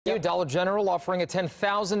Dollar General offering a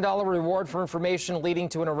 $10,000 reward for information leading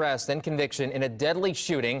to an arrest and conviction in a deadly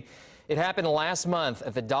shooting. It happened last month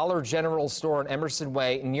at the Dollar General store on Emerson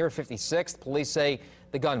Way near 56th. Police say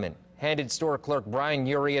the gunman handed store clerk Brian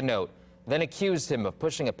Urey a note, then accused him of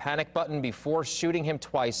pushing a panic button before shooting him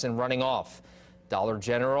twice and running off. Dollar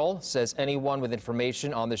General says anyone with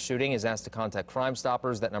information on the shooting is asked to contact Crime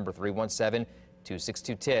Stoppers. That number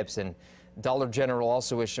 317-262-TIPS. And Dollar General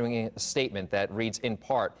also issuing a statement that reads in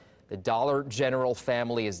part, the Dollar General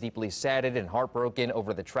family is deeply saddened and heartbroken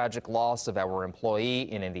over the tragic loss of our employee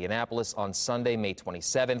in Indianapolis on Sunday, May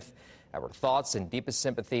 27th. Our thoughts and deepest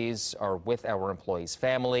sympathies are with our employee's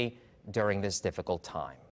family during this difficult time.